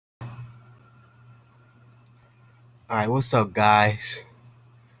Alright, what's up, guys?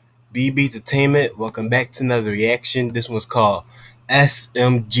 BB Entertainment, welcome back to another reaction. This one's called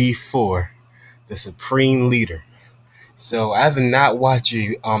SMG4, the Supreme Leader. So, I have not watched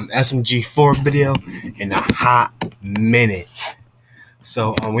a SMG4 video in a hot minute.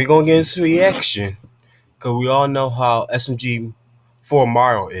 So, we're gonna get into reaction, because we all know how SMG4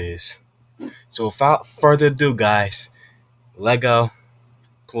 Mario is. So, without further ado, guys, let go,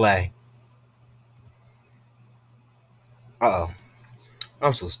 play. Uh-oh.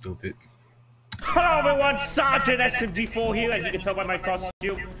 I'm so stupid. Hello everyone, Sergeant SMG4 here. As you can tell by my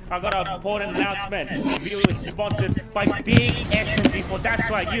costume, I've got an important announcement. This video is sponsored by Big SMG4. That's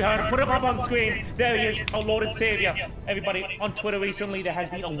right, you heard it. Put him up on screen. There he is, our Lord and Savior. Everybody, on Twitter recently, there has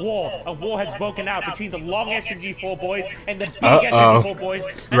been a war. A war has broken out between the long SMG4 boys and the Big SMG4 boys.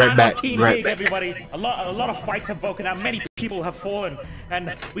 And right back, Team right Big, back. Everybody. A lot of fights have broken out. Many people have fallen.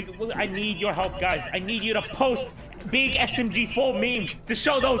 And I need your help, guys. I need you to post Big SMG4 memes to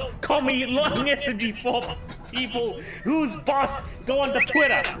show those commie long SMG4 people who's boss. Go on the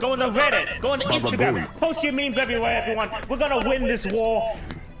Twitter, go on the Reddit, go on the Instagram, post your memes everywhere, everyone. We're gonna win this war.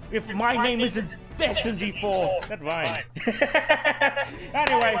 If my name isn't SMG4, that rhyme.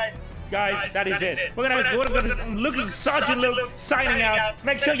 Anyway, guys, that is it. We're gonna look at Sergeant Luke signing out.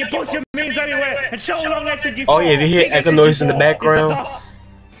 Make sure you post your memes everywhere and show long SMG4. Oh yeah, they hear echo noise in the background.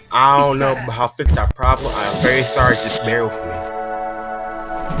 I don't know how to fix that problem. I'm very sorry, just bear with me.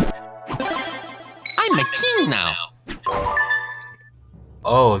 I'm the king now.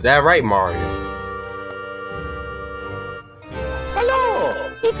 Oh, is that right, Mario? Hello,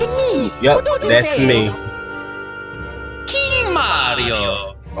 it's me. Yep, that's me. King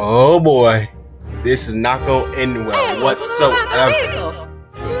Mario. Oh boy, this is not going to end well whatsoever.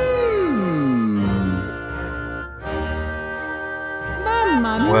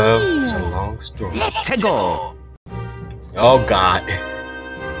 Well, it's a long story. Let's go. Oh God,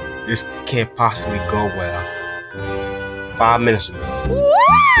 this can't possibly go well. 5 minutes ago.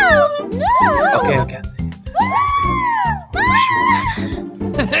 Okay.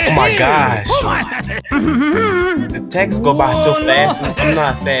 Oh my gosh, the text go by so fast. I'm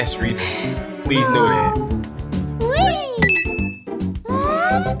not a fast reader. Please know that.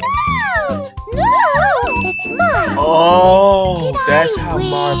 Oh, that's how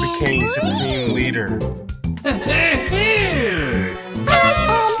Mario became Supreme Leader.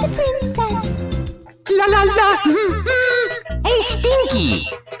 La la la. Hey, Stinky.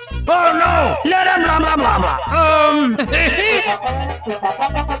 Oh no! Let him blah blah blah blah.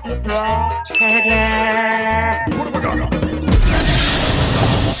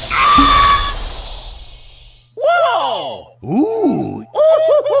 Whoa! Ooh!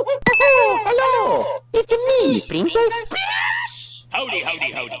 Hello! It's me, Princess. Howdy.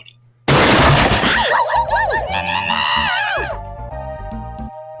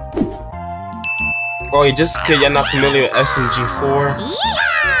 Oh, just because you're not familiar with SMG4,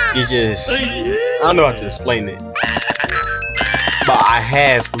 you just, I don't know how to explain it. But I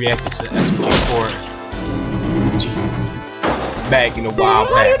have reacted to SMG4, Jesus, back in a while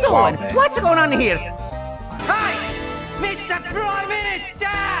back. What's going on here? Hi, Mr. Prime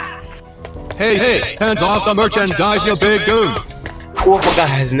Minister! Hey, hands off the merchandise, you big goon! Oh, I forgot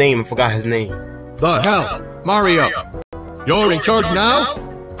his name. The hell? Mario, you're in charge now?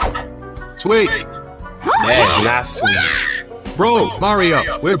 Sweet. That's not sweet. Bro, Mario,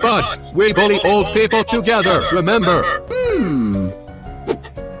 we're buds. We bully old people together, remember?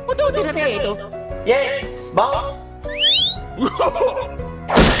 Yes, boss.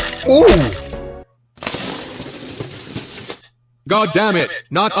 Ooh! God damn it,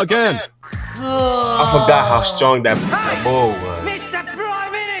 not again! I forgot how strong that bull was. Mr.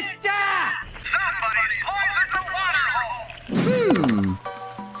 Prime Minister!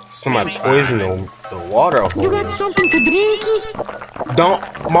 Somebody poisoned the water hole. You got something to drink? Don't,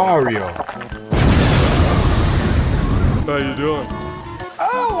 Mario. How you doing?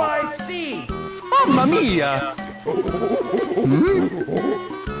 Oh, I see. Mamma mia!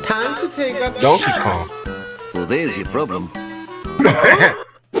 Time to take up Donkey Kong. Well, there's your problem.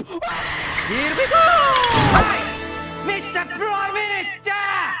 Here we go! Hi, Mr. Prime Minister!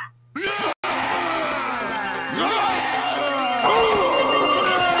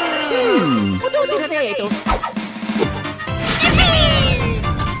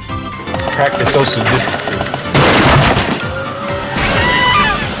 Practice social distancing.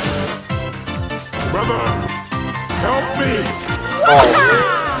 Brother, help me! Oh,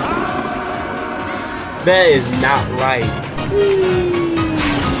 that is not right.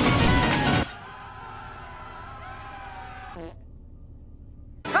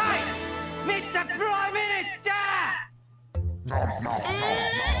 Hi, Mr. Prime Minister!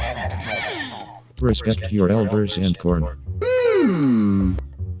 Respect your elders and corn.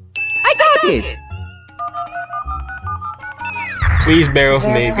 I got it! Please bear with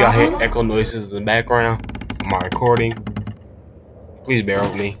me if y'all hear echo noises in the background of my recording. Please bear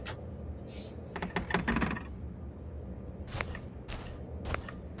with me.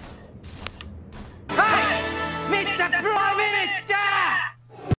 Hi, Mr. Prime Minister!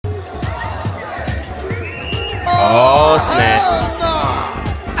 Oh snap.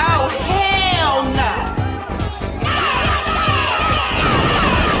 Oh, hell no!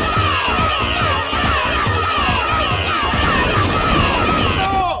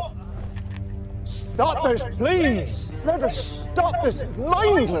 Stop this, please! Let us stop this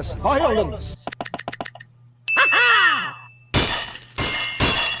mindless violence!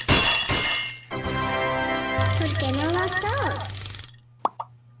 ¿Por qué no los dos?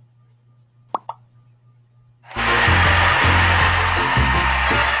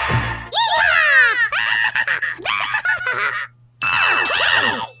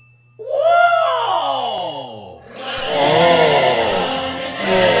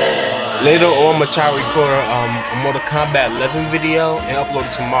 Later on, I'ma try to record a Mortal Kombat 11 video and upload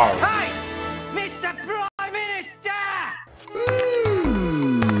it tomorrow. Hi, Mr. Prime Minister!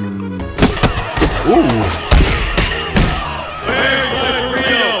 Ooh.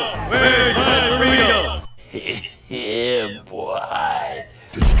 Yeah, boy.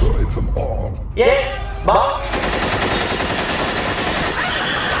 Destroy them all. Yes, boss.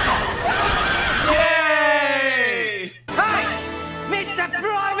 Yay! Hi, Mr.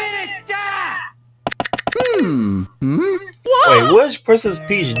 Prime Minister! Wait, what's Princess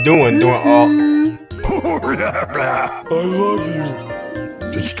Peach doing all? I love you.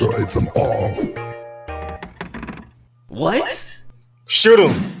 Destroy them all. What? Shoot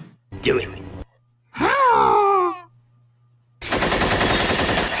him! Do it.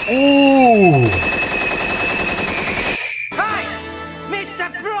 Ooh! Hi, Mr.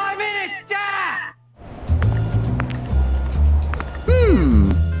 Prime Minister!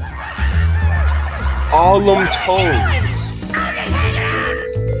 All them toes.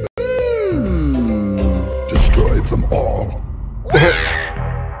 Destroy them all.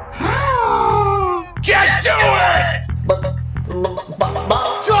 Just do it!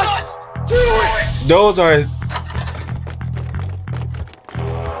 Just do it! Those are.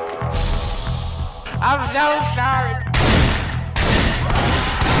 I'm so sorry.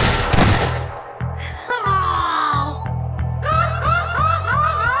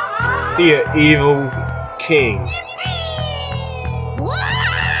 The evil king.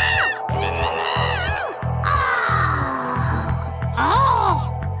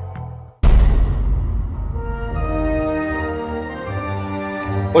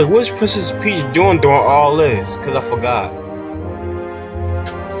 Wait, what's Princess Peach doing during all this? Cause I forgot.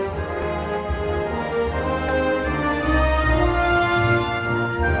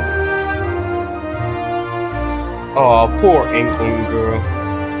 Oh, poor Inkling girl.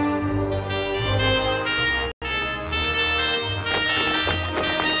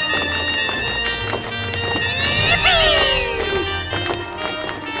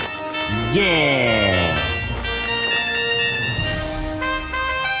 Yeah!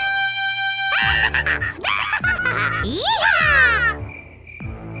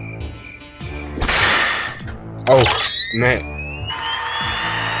 Oh, snap.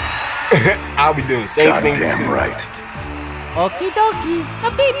 I'll be doing the same thing too. Right. Okie dokie.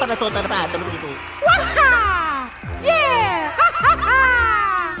 Tapi para to trabaho dito. Waha! Yeah! Ha ha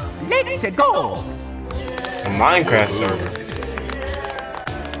ha! Let's go! A Minecraft server.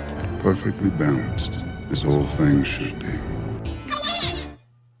 Perfectly balanced, as all things should be.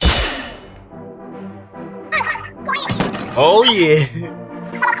 Oh yeah.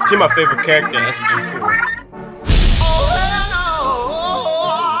 She's my favorite character, SMG4.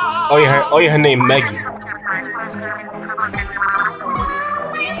 Oh yeah, her name Maggie.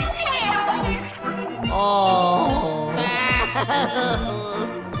 Oh.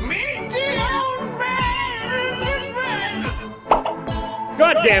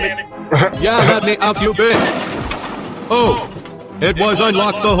 God damn it! Yeah, let me out, you bitch! Oh, it was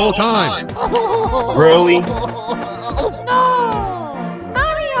unlocked the whole time. Really? No!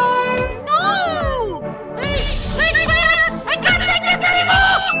 Mario! No! Please! I can't take this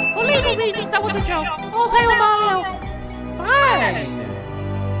anymore! For legal reasons, that was a joke. Oh, hail Mario! Fine.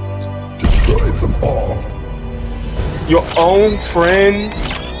 Destroy them all. Your own friends?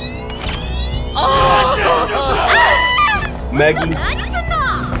 Maggie?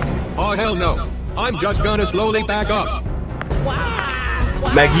 Oh, hell no. I'm just gonna slowly back up.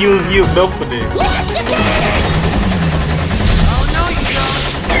 Maggie, you built for this.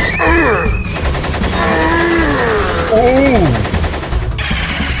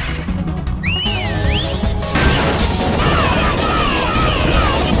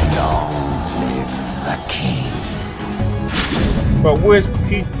 But where's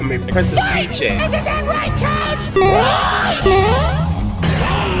Pete? I mean, Princess Peach at? Isn't that right, Charge?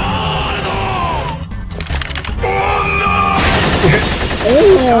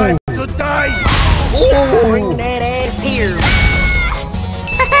 Ooh! To die! Ooh! That ass here!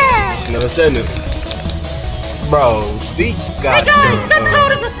 She never said it. Bro, he got Hey guys, that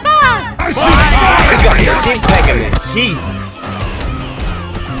toad is a spy! he got the dick back in the heat.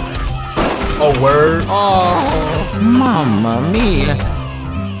 Oh, word. Oh, mamma mia.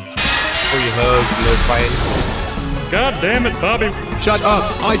 Free hugs, no fighting. God damn it, Bobby. Shut up!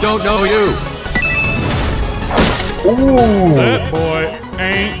 I don't know you! Ooh! That boy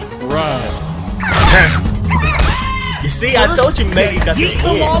ain't right. You see, I told you Maggie got the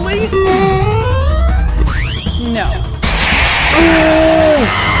lolly. No.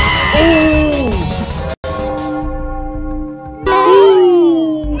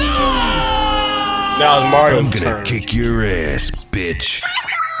 Now it's Mario's turn. Kick your ass, bitch.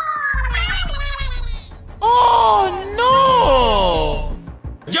 Oh no!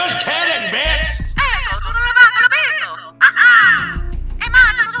 Just kidding, bitch!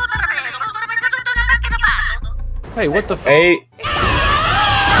 Hey, what the f? Hey.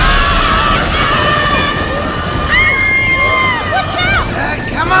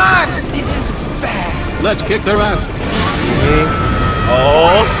 Come on! This is bad! Let's kick their ass!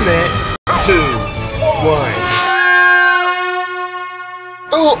 Oh, snap. 2, 1.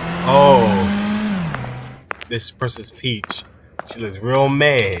 Oh! Oh. This is Princess Peach. She looks real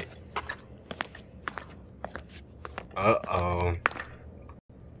mad. Uh-oh.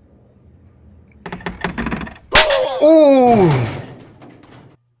 Ooh!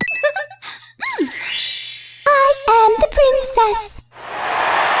 I am the princess.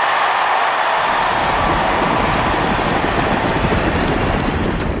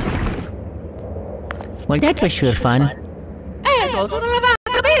 Well, that was sure fun.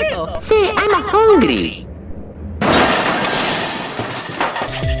 Say, I'm hungry.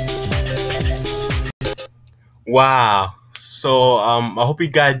 Wow. So I hope you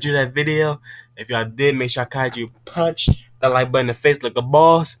guys enjoyed that video. If y'all did, make sure I caught you punch that like button in the face like a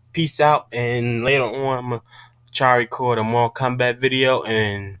boss. Peace out, and later on I'm gonna try to record a Mortal Kombat video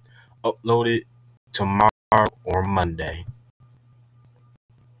and upload it tomorrow or Monday.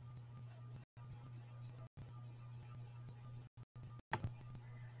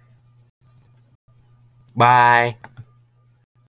 Bye.